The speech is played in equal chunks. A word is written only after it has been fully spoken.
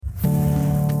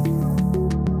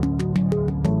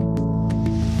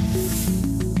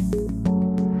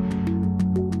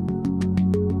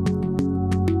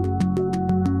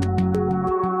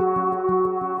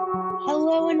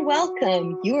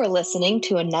time. You are listening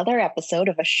to another episode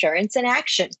of Assurance in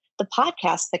Action, the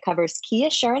podcast that covers key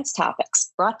assurance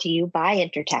topics, brought to you by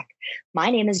Intertek. My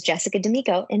name is Jessica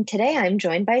D'Amico, and today I'm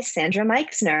joined by Sandra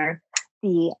Meixner,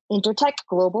 the Intertek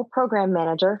Global Program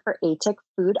Manager for ATIC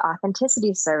Food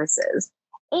Authenticity Services,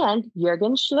 and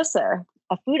Jürgen Schlüsser,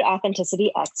 a food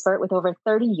authenticity expert with over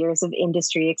 30 years of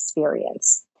industry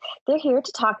experience. They're here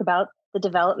to talk about the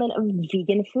development of the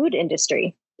vegan food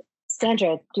industry.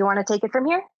 Sandra, do you want to take it from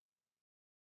here?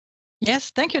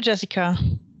 Yes, thank you, Jessica.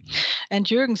 And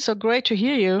Jürgen, so great to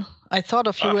hear you. I thought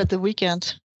of you at the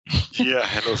weekend. Yeah,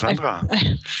 hello, Sandra.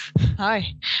 Hi.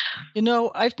 You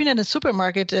know, I've been in a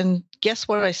supermarket and guess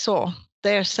what I saw?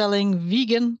 They are selling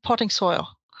vegan potting soil.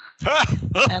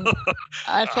 And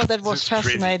I thought that was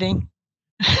fascinating.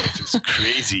 It's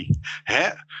crazy.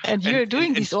 Huh? And you're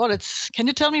doing these audits. Can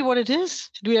you tell me what it is?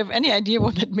 Do you have any idea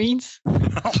what that means?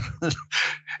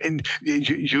 And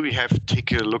you have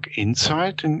taken a look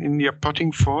inside in your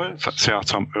potting soil. There are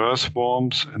some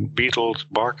earthworms and beetles,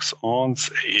 bugs, ants.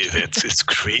 It's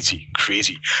crazy.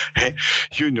 Hey,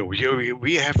 you know,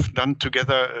 we have done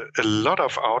together a lot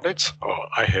of audits. Oh,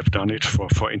 I have done it for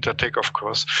Intertek, of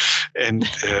course, and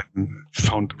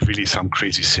found really some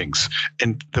crazy things.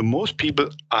 And the most people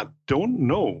don't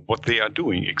know what they are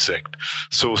doing exact.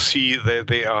 So see,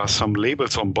 there are some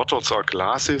labels on bottles or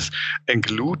glasses and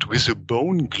glued with a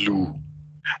bone glue.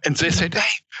 And they said,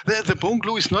 hey, the bone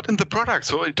glue is not in the product,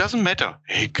 so it doesn't matter.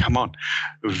 Hey, come on.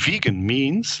 Vegan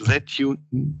means that you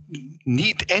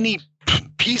need any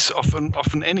piece of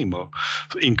an animal,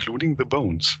 including the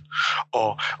bones,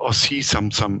 or see some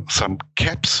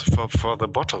caps for the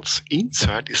bottles.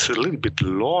 Inside is a little bit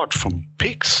lard from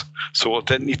pigs, so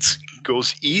then it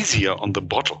goes easier on the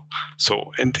bottle.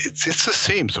 So and it's the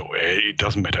same. So it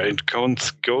doesn't matter. It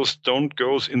goes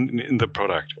in the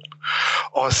product.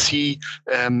 Or see.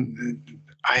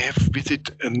 I have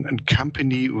visited a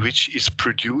company which is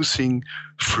producing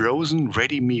frozen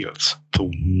ready meals.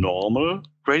 So normal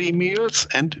ready meals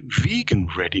and vegan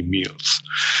ready meals.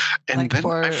 And like then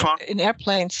I found in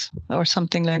airplanes or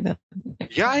something like that.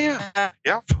 Yeah.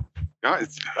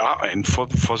 And for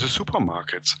the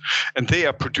supermarkets, and they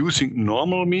are producing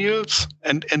normal meals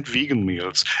and vegan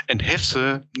meals, and have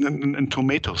the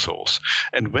tomato sauce.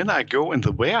 And when I go in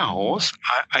the warehouse,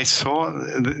 I saw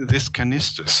this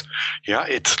canisters. Yeah,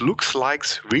 it looks like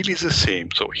really the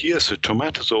same. So here's the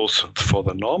tomato sauce for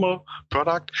the normal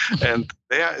product, and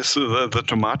there is the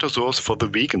tomato sauce for the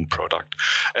vegan product.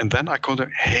 And then I go,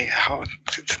 hey, how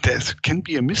there can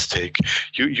be a mistake.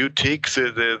 You take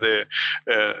the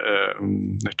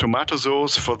tomato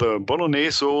sauce for the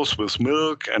bolognese sauce with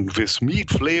milk and with meat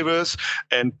flavors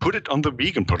and put it on the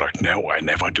vegan product. No, I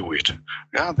never do it.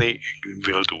 Yeah, they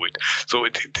will do it. So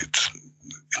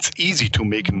it's easy to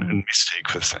make a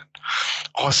mistake with that.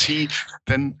 Or see,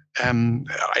 then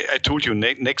I told you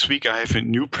next week I have a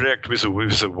new project with a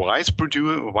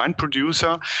wine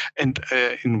producer, and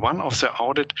in one of the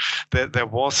audit there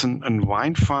was a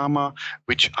wine farmer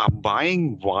which are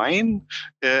buying wine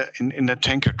in a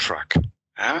tanker truck.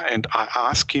 And I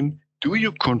asked him, do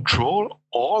you control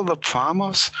all the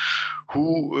farmers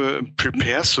who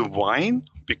prepares the wine?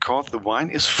 Because the wine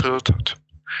is filtered.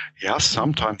 Yeah,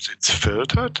 sometimes it's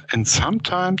filtered and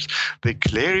sometimes they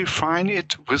clarify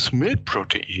it with milk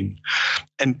protein.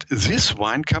 And this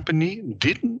wine company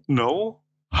didn't know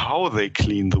how they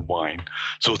clean the wine.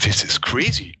 So this is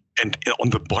crazy. And on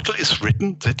the bottle is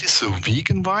written that it's a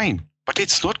vegan wine, but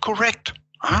it's not correct.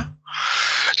 Huh?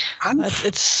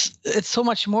 It's so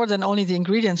much more than only the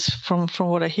ingredients from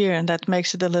what I hear, and that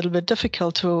makes it a little bit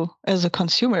difficult as a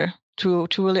consumer to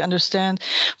really understand.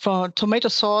 For tomato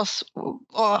sauce,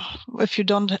 or if you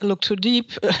don't look too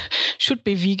deep, should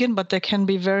be vegan, but there can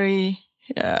be very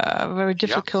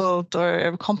difficult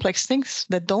or complex things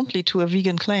that don't lead to a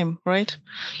vegan claim, right?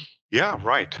 Yeah,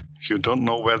 right. You don't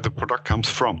know where the product comes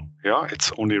from. Yeah, it's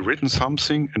only written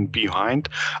something, and behind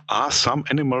are some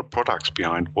animal products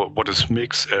behind what is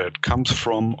mixed, comes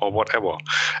from, or whatever.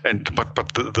 And but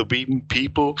the vegan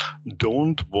people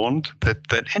don't want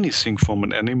that anything from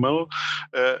an animal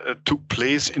took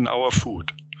place in our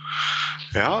food.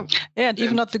 Yeah. Yeah, and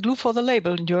even not the glue for the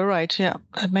label. You're right. Yeah,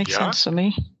 that makes sense to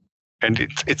me. And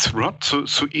it's not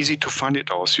so easy to find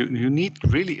it out. You need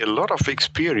really a lot of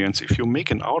experience if you make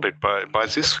an audit by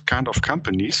this kind of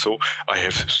company. So I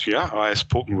have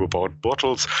spoken about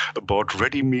bottles, about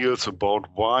ready meals, about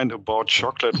wine, about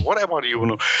chocolate, whatever you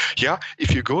know. Yeah,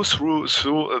 if you go through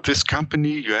this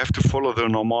company, you have to follow the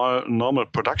normal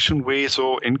production way.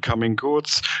 So incoming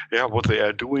goods, what they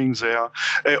are doing there.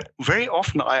 Very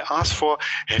often I ask for,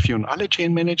 have you an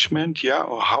allergen management? Yeah,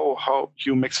 or how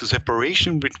you make the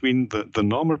separation between the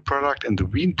normal product and the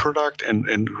wean product,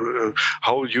 and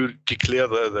how you declare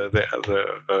the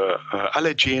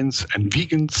allergens and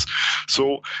vegans.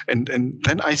 So and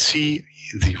then I see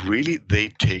they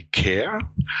take care.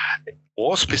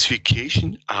 All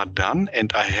specifications are done,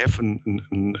 and I have a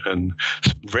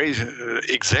very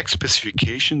exact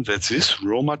specification that this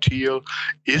raw material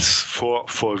is for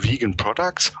vegan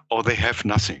products, or they have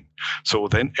nothing. So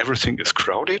then everything is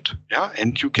crowded,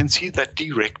 and you can see that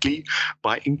directly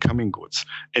by incoming goods.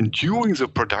 And during the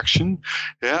production,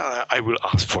 I will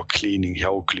ask for cleaning.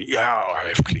 How clean? Yeah, I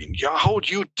have cleaned. Yeah, how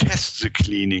do you test the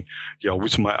cleaning? Yeah,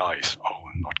 with my eyes. Oh,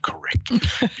 not correct,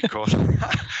 because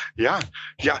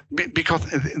because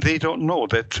they don't know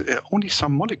that only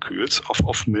some molecules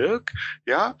of milk,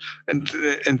 and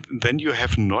then you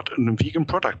have not a vegan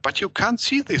product, but you can't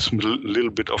see this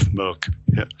little bit of milk,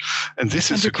 and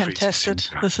this is you can test it.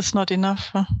 This is not enough.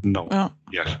 Huh? No,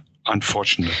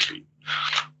 unfortunately.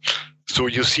 So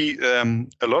you see,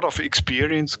 a lot of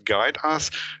experience guide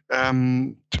us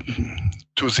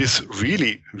to this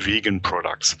really vegan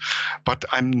products. But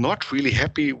I'm not really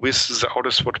happy with the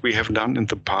orders what we have done in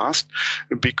the past,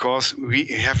 because we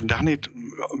have done it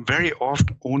very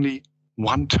often only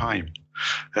one time.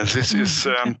 And this is,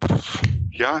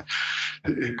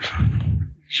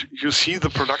 you see the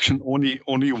production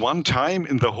only one time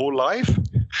in the whole life.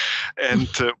 And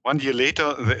 1 year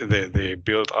later, they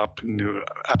build up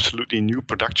absolutely new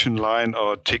production line,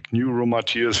 or take new raw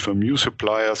materials from new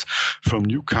suppliers, from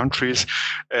new countries.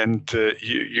 And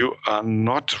you are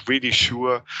not really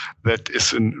sure that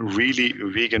is a really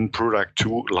vegan product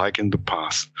too, like in the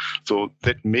past. So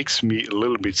that makes me a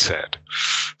little bit sad.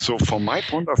 So from my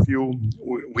point of view,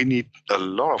 we need a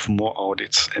lot of more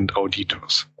audits and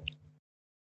auditors.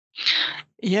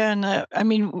 Yeah, and I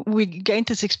mean, we gained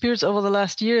this experience over the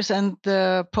last years, and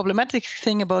the problematic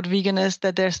thing about vegan is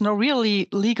that there's no really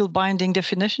legal binding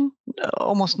definition,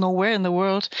 almost nowhere in the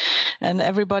world, and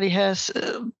everybody has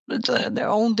their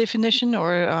own definition,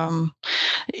 or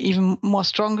even more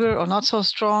stronger or not so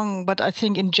strong. But I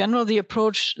think in general, the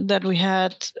approach that we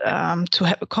had to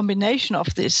have a combination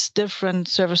of these different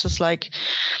services, like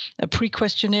a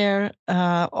pre-questionnaire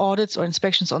audits or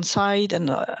inspections on site,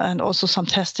 and also some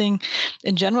testing.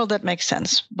 In general, that makes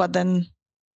sense, but then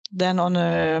on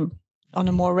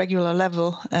a more regular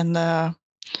level, and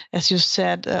as you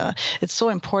said, it's so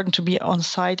important to be on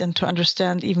site and to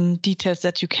understand even details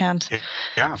that you can't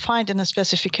find in a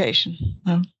specification.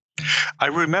 I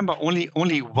remember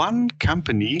only one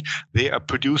company, they are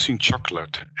producing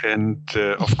chocolate. And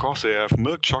of course, they have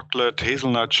milk chocolate,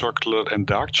 hazelnut chocolate, and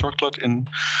dark chocolate in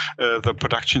the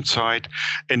production side.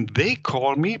 And they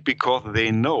call me because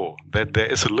they know that there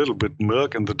is a little bit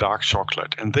milk in the dark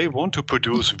chocolate. And they want to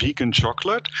produce vegan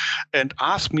chocolate and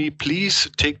ask me, please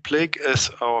take Plague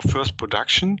as our first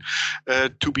production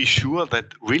to be sure that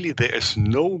really there is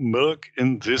no milk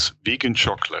in this vegan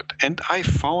chocolate. And I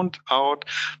found out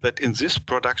that in this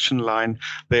production line,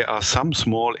 there are some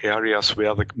small areas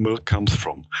where the milk comes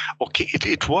from. Okay,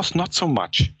 it was not so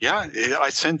much. Yeah, I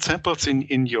sent samples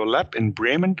in your lab in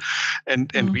Bremen,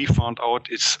 and we found out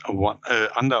it's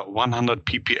under 100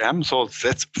 ppm. So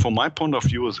that's, from my point of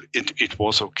view, it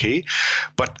was okay.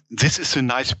 But this is a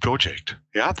nice project.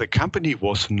 Yeah, the company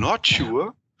was not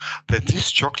sure that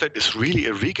this chocolate is really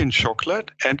a vegan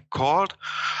chocolate, and called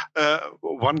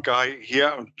one guy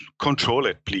here, control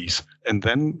it, please. And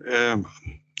then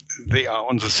they are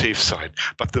on the safe side.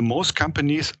 But the most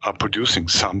companies are producing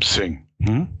something.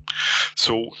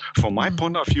 So from my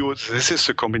point of view, this is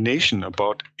a combination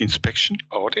about inspection,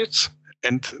 audits,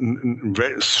 and a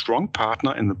very strong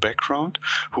partner in the background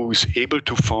who is able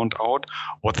to find out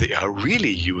what they are really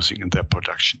using in their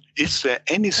production. Is there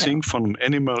anything from an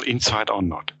animal inside or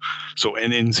not? So,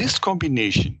 and in this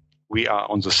combination, we are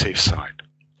on the safe side.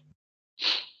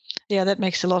 Yeah, that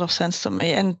makes a lot of sense to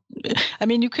me. And I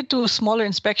mean, you could do smaller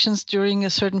inspections during a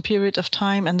certain period of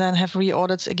time and then have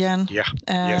re-audits again.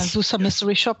 And do some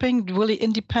mystery shopping, really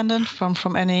independent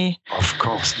from any. Of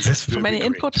course, this will from any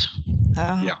great. Input.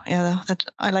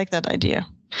 I like that idea.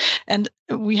 And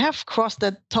we have crossed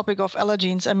that topic of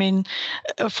allergens. I mean,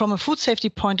 from a food safety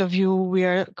point of view, we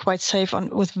are quite safe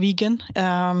with vegan,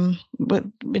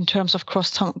 in terms of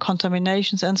cross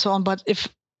contaminations and so on. But if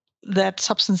that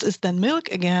substance is then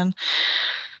milk again,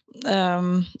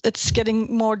 it's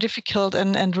getting more difficult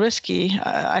and risky,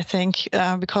 I think,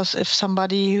 because if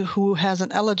somebody who has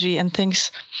an allergy and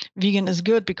thinks vegan is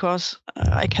good because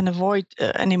I can avoid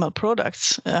animal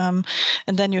products, and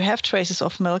then you have traces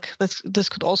of milk, this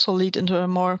could also lead into a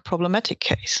more problematic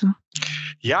case.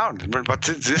 Yeah, but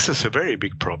this is a very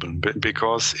big problem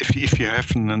because if you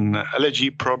have an allergy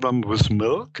problem with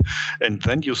milk, and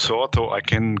then you thought, oh, I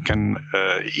can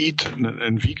eat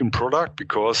a vegan product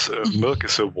because milk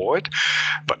is a void,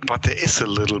 but there is a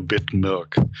little bit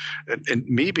milk, and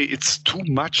maybe it's too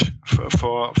much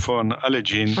for an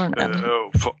allergen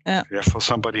for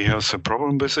somebody who has a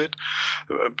problem with it,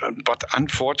 but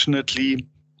unfortunately,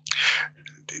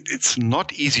 it's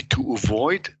not easy to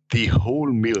avoid the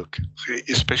whole milk,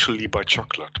 especially by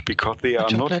chocolate, because they are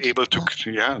not able to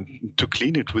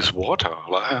clean it with water,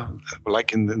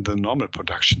 like in the normal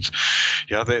productions.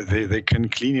 Yeah, they can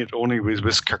clean it only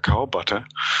with cacao butter,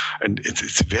 and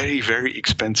it's very, very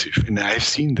expensive. And I've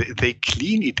seen they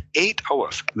clean it 8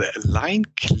 hours. The line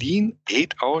clean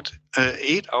 8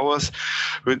 hours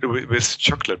with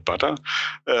chocolate butter,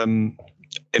 and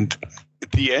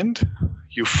at the end,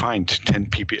 you find 10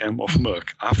 ppm of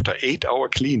milk after 8-hour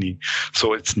cleaning.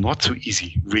 So it's not so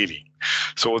easy, really.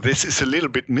 So this is a little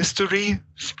bit mystery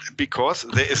because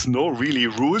there is no really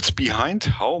rules behind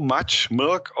how much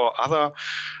milk or other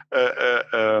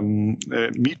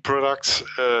meat products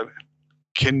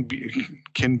can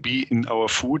be in our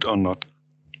food or not.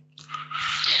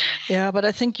 Yeah, but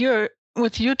I think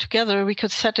with you together, we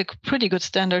could set a pretty good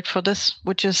standard for this,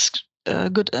 which is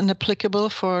good and applicable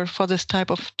for this type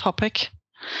of topic,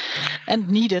 and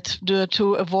needed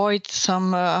to avoid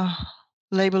some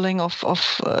labeling of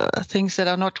things that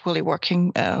are not really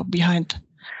working behind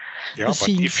the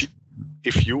scenes.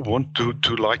 If you want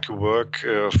to like to work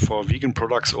for vegan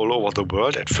products all over the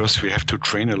world, at first we have to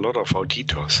train a lot of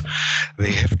auditors.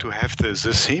 They have to have the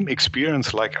same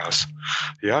experience like us.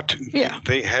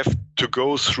 They have to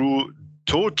go through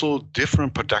total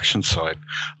different production side,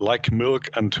 like milk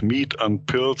and meat and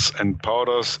pills and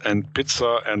powders and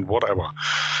pizza and whatever.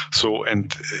 So,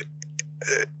 and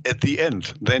at the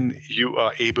end, then you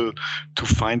are able to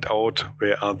find out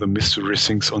where are the mystery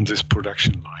things on this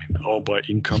production line, or by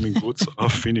incoming goods or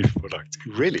finished products.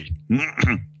 Really.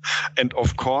 And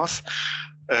of course,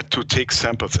 to take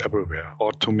samples everywhere,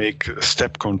 or to make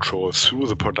step control through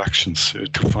the productions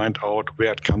to find out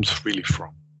where it comes really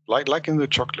from. Like in the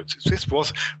chocolates. This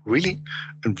was really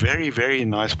a very, very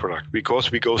nice product because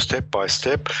we go step by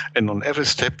step, and on every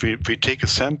step we take a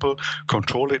sample,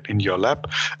 control it in your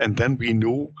lab, and then we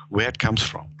know where it comes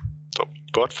from. So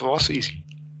that was easy.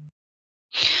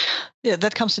 Yeah,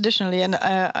 that comes additionally, and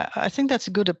I think that's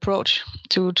a good approach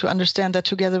to understand that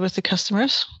together with the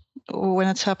customers when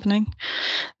it's happening.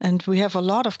 And we have a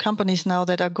lot of companies now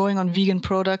that are going on vegan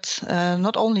products,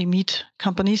 not only meat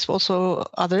companies, also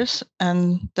others.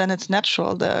 And then it's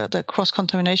natural, the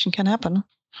cross-contamination can happen.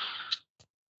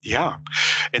 Yeah,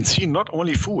 and see not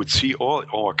only food, see all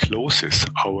our clothes,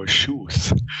 our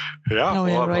shoes,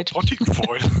 right. potting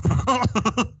foil.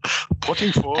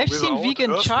 Potting foil. I've seen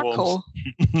vegan charcoal.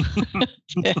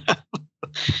 Yeah.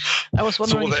 I was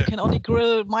wondering if you can only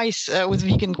grill mice with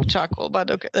vegan charcoal,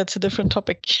 but okay, that's a different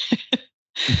topic.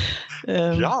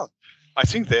 Yeah, I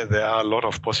think there are a lot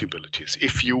of possibilities.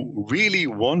 If you really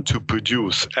want to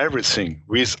produce everything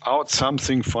without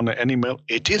something from the animal,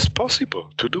 it is possible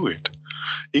to do it,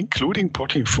 including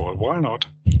potting foil. Why not?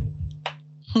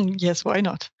 Yes, why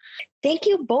not? Thank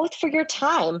you both for your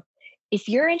time. If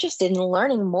you're interested in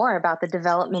learning more about the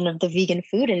development of the vegan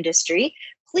food industry,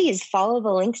 please follow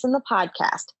the links in the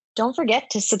podcast. Don't forget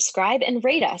to subscribe and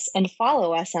rate us, and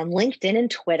follow us on LinkedIn and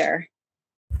Twitter.